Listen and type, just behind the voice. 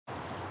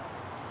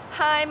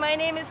Hi, my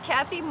name is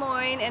Kathy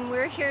Moyne and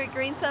we're here at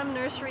Green Thumb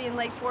Nursery in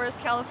Lake Forest,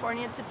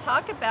 California to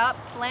talk about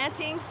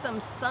planting some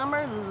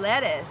summer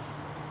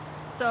lettuce.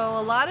 So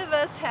a lot of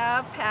us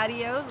have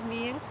patios,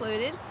 me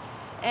included,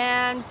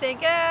 and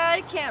think,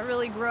 I can't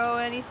really grow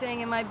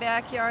anything in my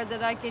backyard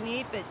that I can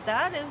eat, but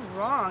that is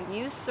wrong.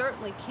 You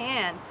certainly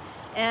can.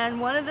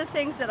 And one of the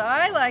things that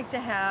I like to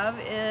have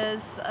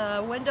is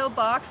a window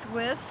box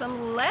with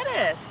some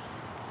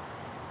lettuce.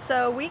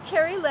 So we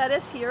carry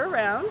lettuce year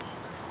round.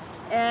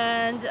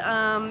 And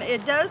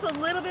it does a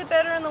little bit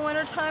better in the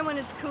wintertime when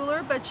it's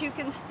cooler, but you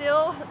can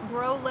still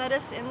grow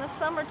lettuce in the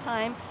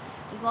summertime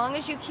as long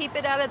as you keep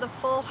it out of the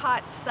full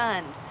hot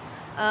sun.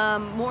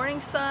 Morning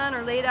sun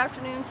or late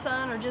afternoon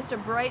sun or just a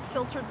bright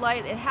filtered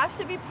light. It has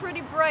to be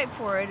pretty bright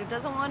for it. It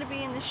doesn't want to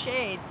be in the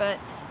shade, but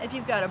if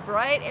you've got a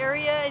bright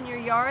area in your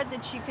yard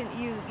that you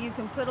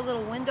can put a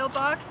little window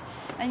box,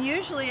 and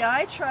usually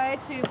I try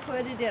to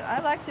put it in,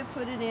 I like to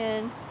put it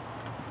in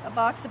a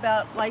box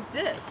about like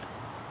this.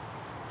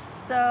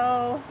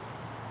 So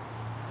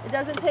it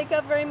doesn't take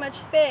up very much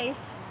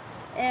space,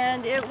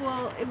 and it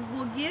will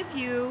give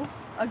you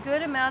a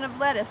good amount of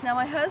lettuce. Now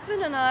my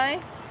husband and I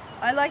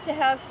like to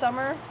have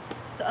summer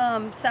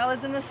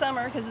salads in the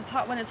summer because it's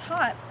hot when it's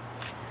hot.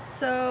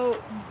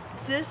 So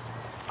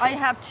I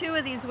have 2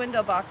 of these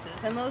window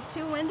boxes, and those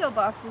 2 window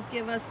boxes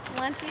give us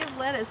plenty of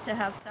lettuce to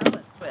have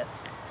salads with.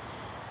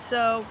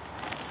 So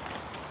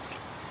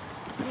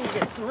let me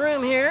get some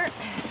room here.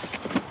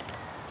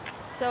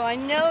 So I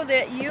know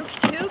that you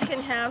too can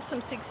have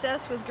some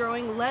success with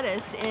growing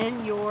lettuce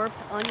on your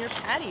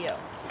patio.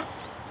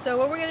 So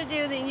what we're going to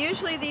do, then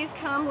usually these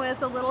come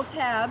with a little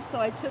tab, so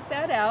I took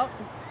that out.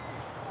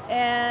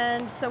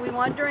 And so we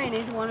want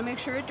drainage, we want to make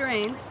sure it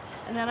drains.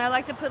 And then I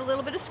like to put a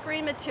little bit of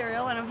screen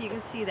material, I don't know if you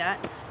can see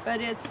that,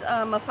 but it's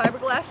a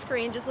fiberglass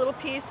screen, just a little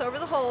piece over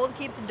the hole to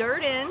keep the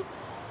dirt in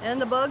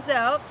and the bugs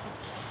out.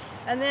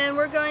 And then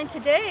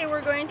today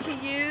we're going to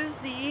use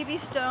the Evie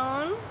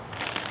Stone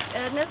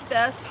Edna's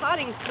Best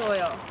potting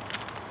soil.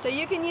 So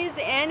you can use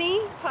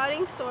any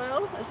potting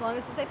soil as long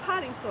as it's a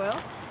potting soil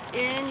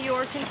in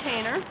your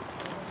container,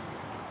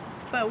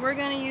 but we're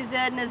going to use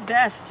Edna's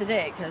Best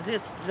today because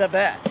it's the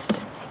best.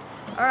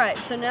 Alright,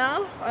 so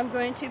now I'm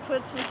going to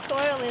put some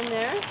soil in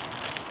there.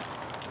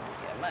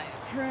 Get my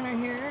pruner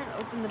here and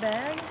open the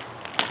bag,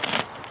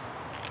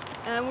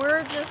 and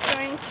we're just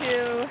going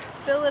to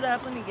fill it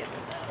up. Let me get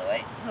this out of the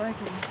way so I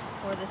can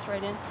pour this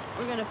right in.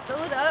 We're going to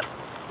fill it up.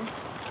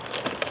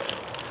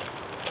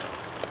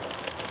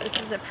 This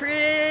is a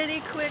pretty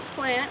quick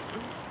plant.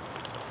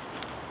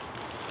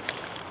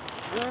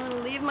 I'm going to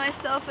leave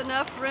myself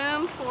enough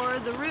room for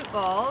the root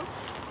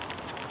balls.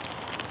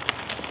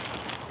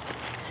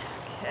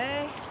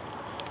 Okay,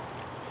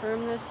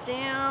 firm this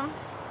down.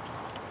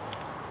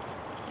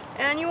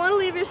 And you want to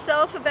leave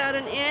yourself about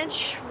 1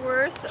 inch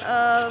worth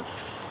of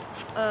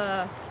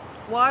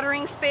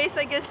watering space,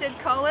 I guess you'd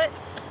call it,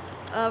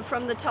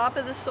 from the top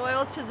of the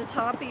soil to the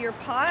top of your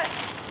pot.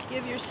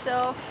 Give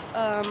yourself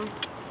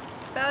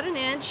about 1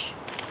 inch,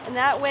 and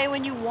that way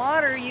when you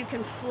water you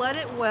can flood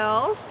it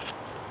well.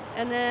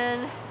 And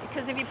then,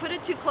 because if you put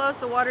it too close,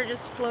 the water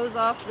just flows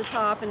off the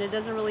top and it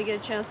doesn't really get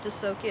a chance to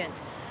soak in.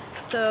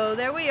 So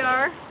there we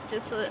are,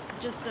 just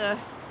a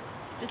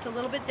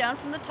little bit down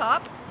from the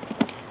top.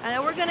 And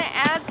then we're going to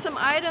add some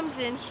items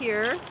in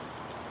here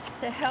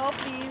to help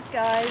these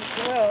guys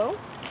grow.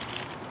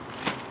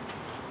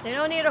 They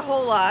don't need a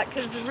whole lot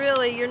because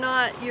really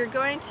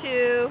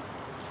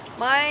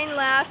mine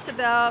lasts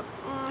about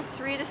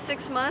 3 to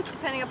 6 months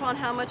depending upon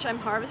how much I'm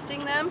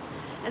harvesting them,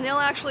 and they'll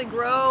actually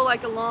grow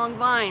like a long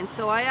vine.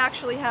 So I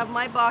actually have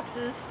my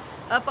boxes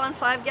up on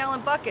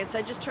 5-gallon buckets.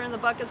 I just turn the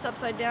buckets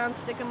upside down,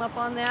 stick them up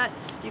on that.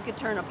 You could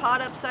turn a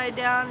pot upside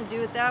down and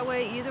do it that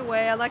way. Either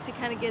way, I like to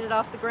kind of get it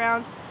off the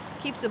ground,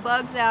 keeps the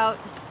bugs out,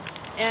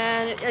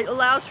 and it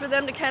allows for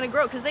them to kind of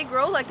grow, because they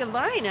grow like a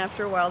vine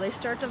after a while. They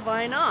start to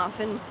vine off,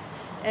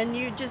 and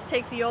you just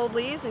take the old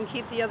leaves and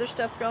keep the other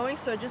stuff going,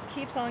 so it just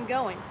keeps on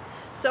going.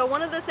 So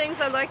one of the things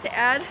I like to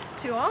add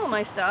to all of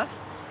my stuff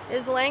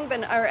is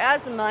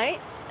Azomite,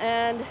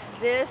 and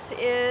this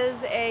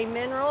is a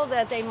mineral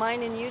that they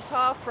mine in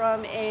Utah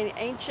from an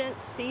ancient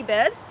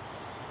seabed.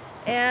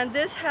 And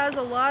this has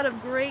a lot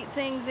of great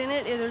things in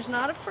it. There's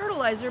not a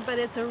fertilizer, but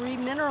it's a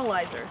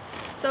remineralizer.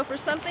 So for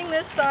something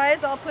this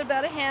size, I'll put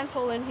about a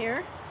handful in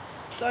here.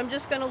 So I'm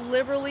just going to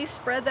liberally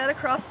spread that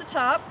across the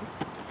top.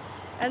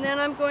 And then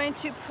I'm going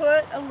to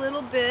put a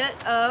little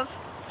bit of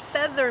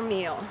feather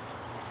meal.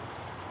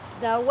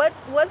 Now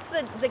what's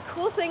the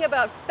cool thing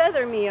about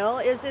feather meal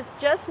is it's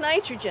just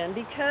nitrogen,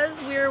 because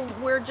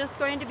we're just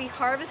going to be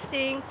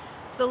harvesting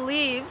the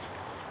leaves.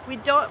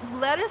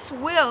 Lettuce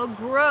will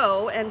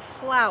grow and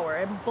flower,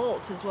 and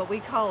bolt is what we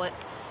call it.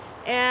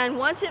 And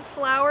once it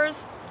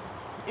flowers,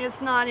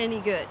 it's not any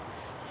good.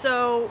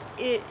 So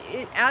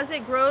as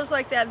it grows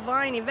like that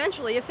vine,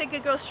 eventually, if it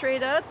could go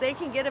straight up, they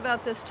can get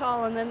about this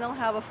tall, and then they'll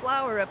have a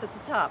flower up at the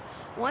top.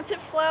 Once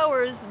it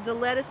flowers, the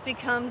lettuce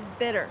becomes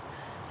bitter.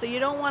 So you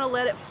don't want to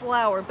let it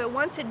flower, but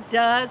once it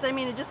does, I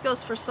mean, it just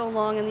goes for so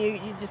long and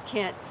you just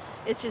can't,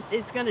 it's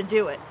going to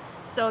do it.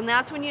 So, and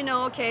that's when you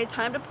know, okay,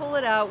 time to pull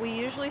it out. We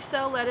usually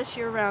sell lettuce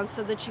year-round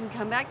so that you can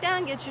come back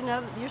down, get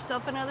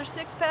yourself another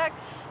 6-pack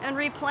and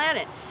replant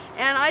it.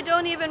 And I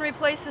don't even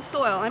replace the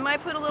soil. I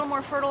might put a little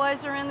more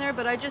fertilizer in there,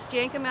 but I just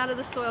yank them out of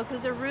the soil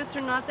because their roots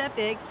are not that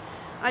big.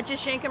 I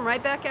just yank them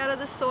right back out of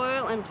the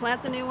soil and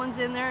plant the new ones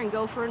in there and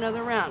go for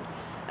another round.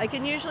 I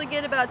can usually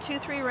get about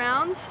 2-3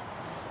 rounds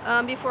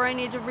before I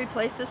need to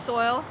replace the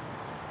soil.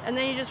 And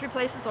then you just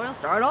replace the soil and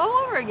start all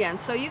over again.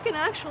 So you can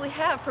actually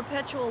have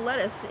perpetual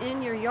lettuce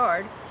in your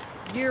yard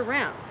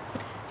year-round.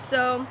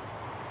 So,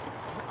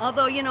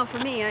 although, you know, for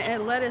me,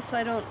 lettuce,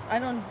 I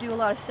don't do a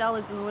lot of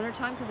salads in the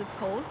wintertime because it's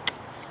cold.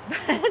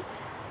 But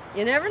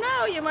you never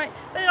know, you might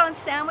put it on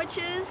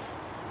sandwiches.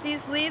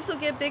 These leaves will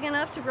get big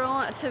enough to grow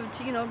on, to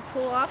you know,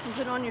 pull off and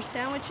put on your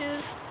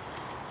sandwiches.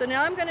 So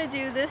now I'm going to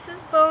do, this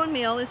is bone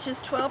meal. It's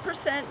just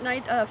 12%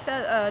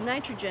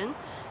 nitrogen.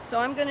 So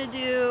I'm going to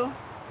do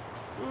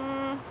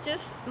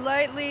just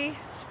lightly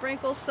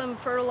sprinkle some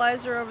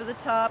fertilizer over the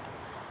top.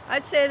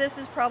 I'd say this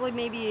is probably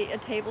maybe a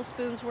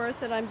tablespoon's worth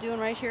that I'm doing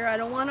right here. I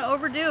don't want to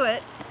overdo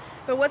it.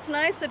 But what's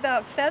nice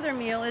about feather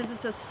meal is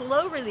it's a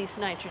slow release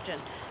nitrogen.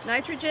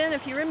 Nitrogen,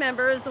 if you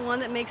remember, is the one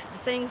that makes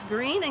things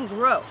green and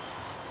grow.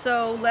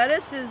 So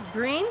lettuce is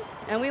green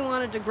and we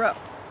want it to grow.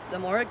 The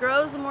more it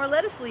grows, the more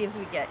lettuce leaves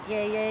we get.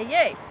 Yay, yay,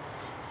 yay.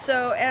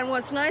 So, and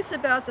what's nice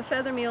about the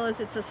feather meal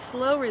is it's a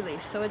slow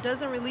release, so it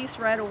doesn't release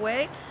right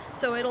away.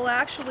 So it'll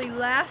actually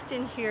last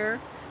in here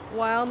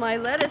while my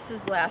lettuce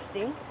is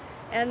lasting.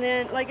 And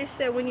then, like I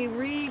said, when you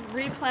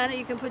replant it,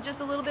 you can put just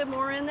a little bit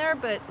more in there,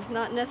 but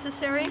not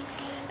necessary.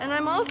 And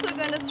I'm also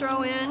going to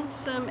throw in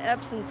some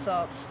Epsom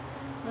salts.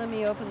 Let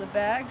me open the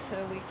bag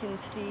so we can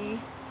see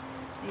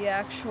the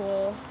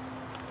actual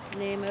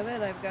name of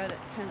it. I've got it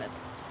kind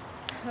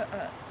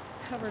of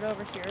covered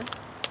over here.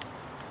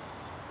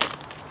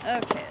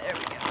 Okay, there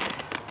we go.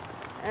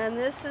 And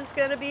this is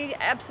going to be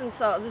Epsom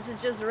salt. This is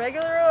just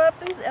regular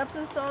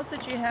Epsom salts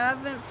that you have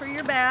for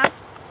your bath.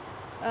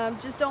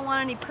 Just don't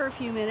want any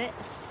perfume in it.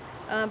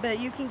 But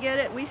you can get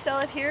it, we sell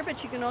it here,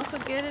 but you can also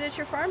get it at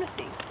your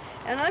pharmacy.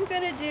 And I'm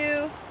going to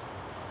do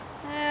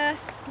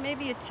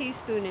maybe a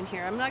teaspoon in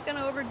here. I'm not going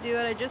to overdo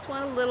it. I just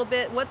want a little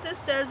bit. What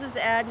this does is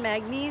add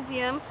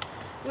magnesium,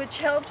 which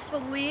helps the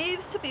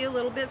leaves to be a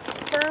little bit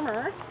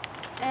firmer.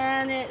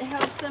 And it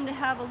helps them to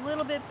have a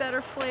little bit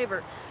better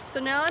flavor. So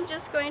now I'm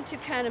just going to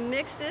kind of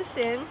mix this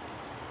in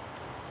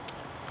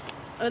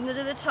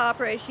under the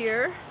top right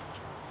here.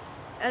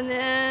 And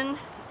then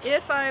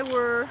if I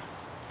were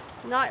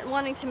not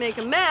wanting to make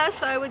a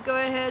mess, I would go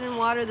ahead and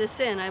water this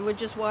in. I would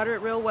just water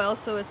it real well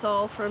so it's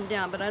all firmed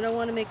down, but I don't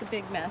want to make a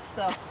big mess,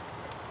 so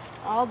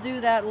I'll do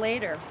that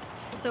later.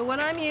 So what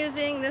I'm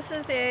using, this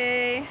is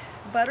a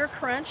Butter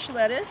Crunch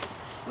lettuce,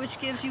 which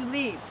gives you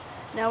leaves.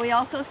 Now we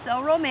also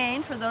sell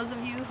romaine for those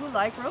of you who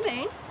like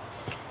romaine.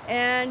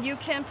 And you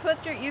can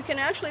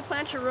actually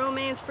plant your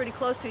romaines pretty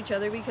close to each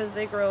other because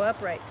they grow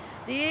upright.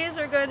 These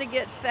are going to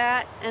get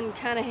fat and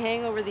kind of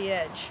hang over the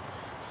edge.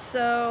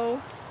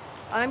 So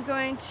I'm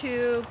going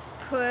to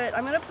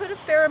put a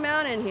fair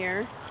amount in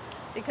here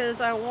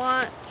because I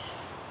want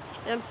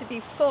them to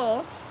be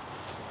full.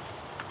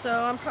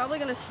 So I'm probably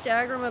going to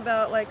stagger them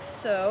about like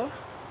so.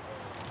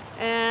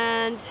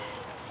 And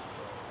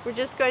we're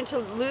just going to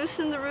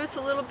loosen the roots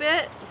a little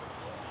bit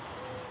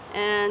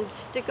and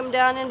stick them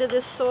down into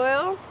this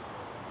soil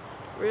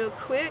real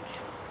quick.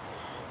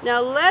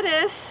 Now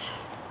lettuce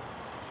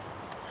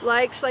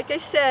likes, like I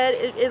said,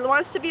 it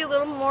wants to be a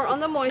little more on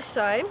the moist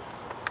side.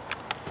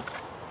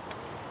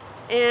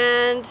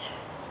 And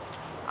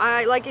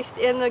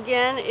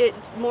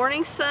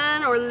morning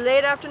sun or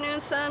late afternoon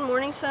sun,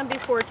 morning sun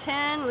before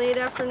 10, late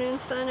afternoon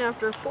sun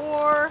after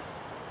 4,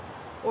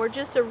 or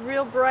just a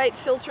real bright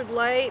filtered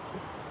light.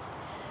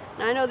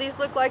 Now I know these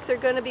look like they're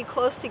going to be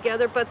close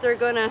together, but they're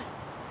going to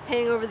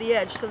hang over the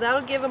edge, so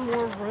that'll give them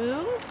more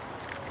room.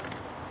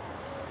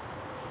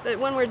 But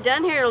when we're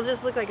done here, it'll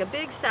just look like a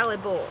big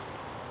salad bowl.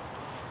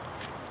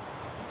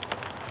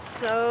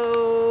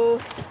 So,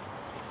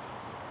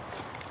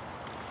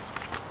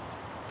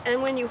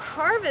 and when you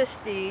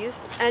harvest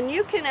these, and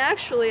you can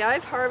actually,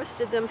 I've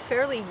harvested them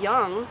fairly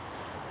young,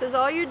 because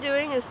all you're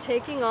doing is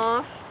taking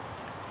off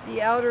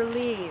the outer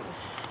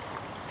leaves.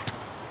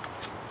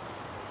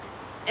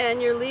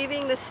 And you're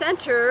leaving the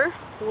center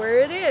where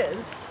it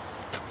is,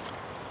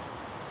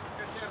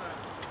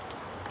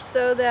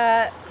 so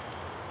that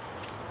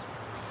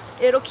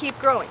it'll keep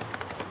growing.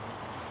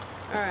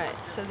 Alright,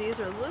 so these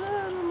are a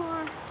little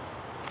more.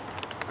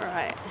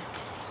 Alright,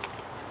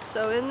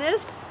 so in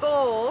this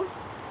bowl,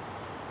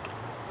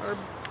 or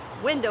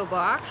window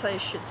box I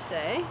should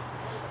say,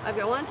 I've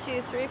got 1,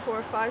 2, 3,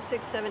 4, 5,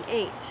 6, 7,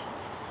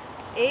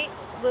 8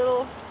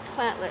 little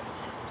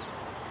plantlets.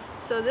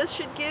 So this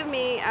should give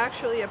me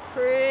actually a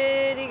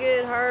pretty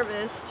good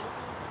harvest.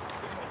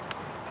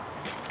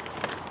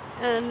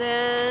 And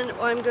then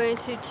I'm going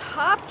to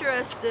top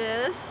dress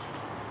this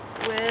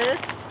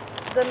with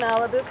the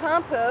Malibu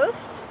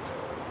compost.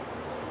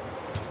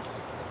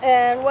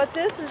 And what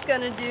this is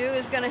going to do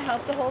is going to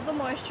help to hold the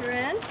moisture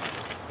in.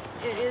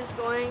 It is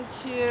going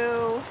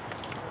to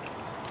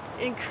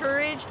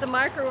encourage the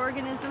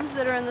microorganisms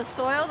that are in the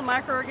soil. The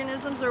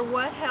microorganisms are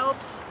what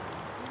helps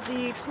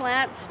the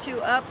plants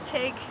to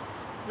uptake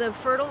the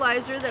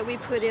fertilizer that we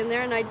put in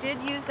there, and I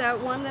did use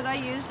that one that I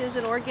used as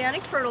an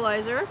organic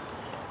fertilizer,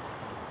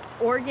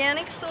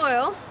 organic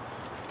soil,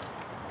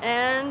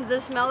 and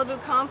this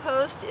Malibu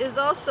compost is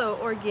also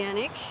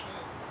organic.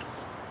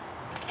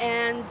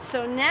 And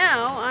so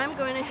now I'm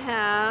going to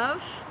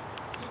have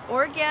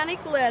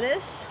organic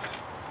lettuce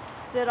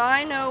that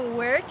I know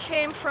where it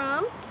came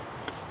from,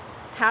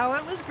 how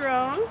it was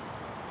grown,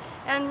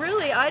 and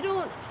really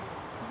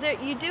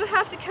you do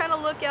have to kind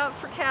of look out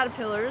for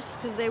caterpillars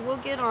because they will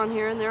get on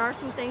here, and there are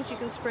some things you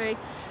can spray,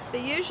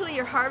 but usually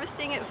you're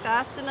harvesting it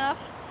fast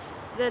enough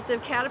that the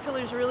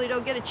caterpillars really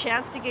don't get a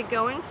chance to get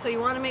going. So you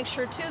want to make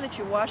sure too that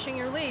you're washing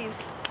your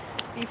leaves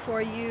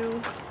before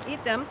you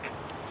eat them.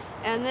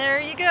 And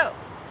there you go.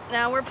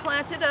 Now we're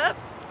planted up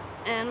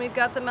and we've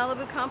got the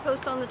Malibu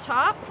compost on the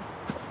top,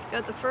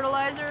 got the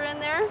fertilizer in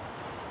there,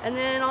 and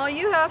then all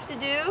you have to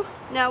do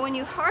now when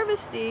you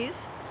harvest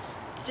these,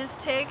 just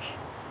take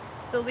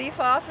the leaf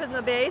off in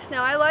the base.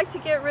 Now I like to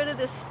get rid of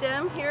this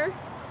stem here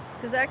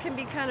because that can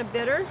be kind of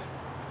bitter.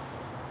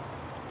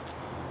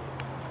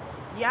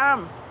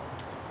 Yum.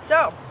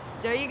 So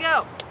there you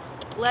go,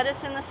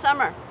 lettuce in the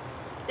summer.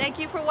 Thank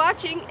you for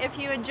watching. If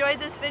you enjoyed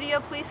this video,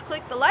 please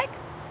click the like.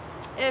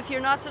 If you're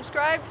not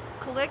subscribed,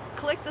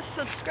 click the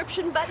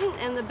subscription button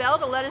and the bell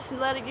to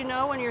let you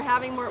know when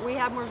we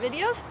have more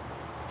videos.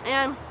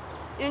 And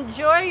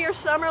enjoy your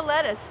summer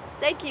lettuce.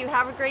 Thank you.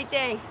 Have a great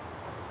day.